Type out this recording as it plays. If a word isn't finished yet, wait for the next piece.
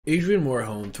Adrian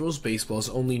Morejon throws baseball's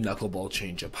only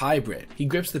knuckleball-changeup hybrid. He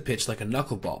grips the pitch like a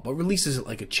knuckleball, but releases it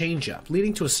like a changeup,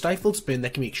 leading to a stifled spin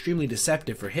that can be extremely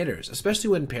deceptive for hitters, especially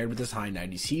when paired with his high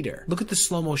 90s heater. Look at the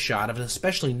slow-mo shot of an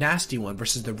especially nasty one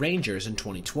versus the Rangers in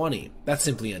 2020. That's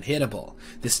simply unhittable.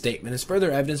 This statement is further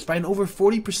evidenced by an over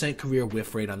 40% career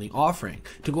whiff rate on the offering,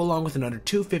 to go along with an under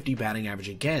 250 batting average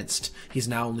against. He's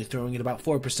now only throwing it about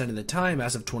 4% of the time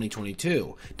as of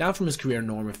 2022, down from his career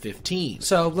norm of 15.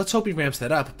 So let's hope he ramps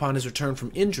that up upon his return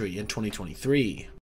from injury in 2023.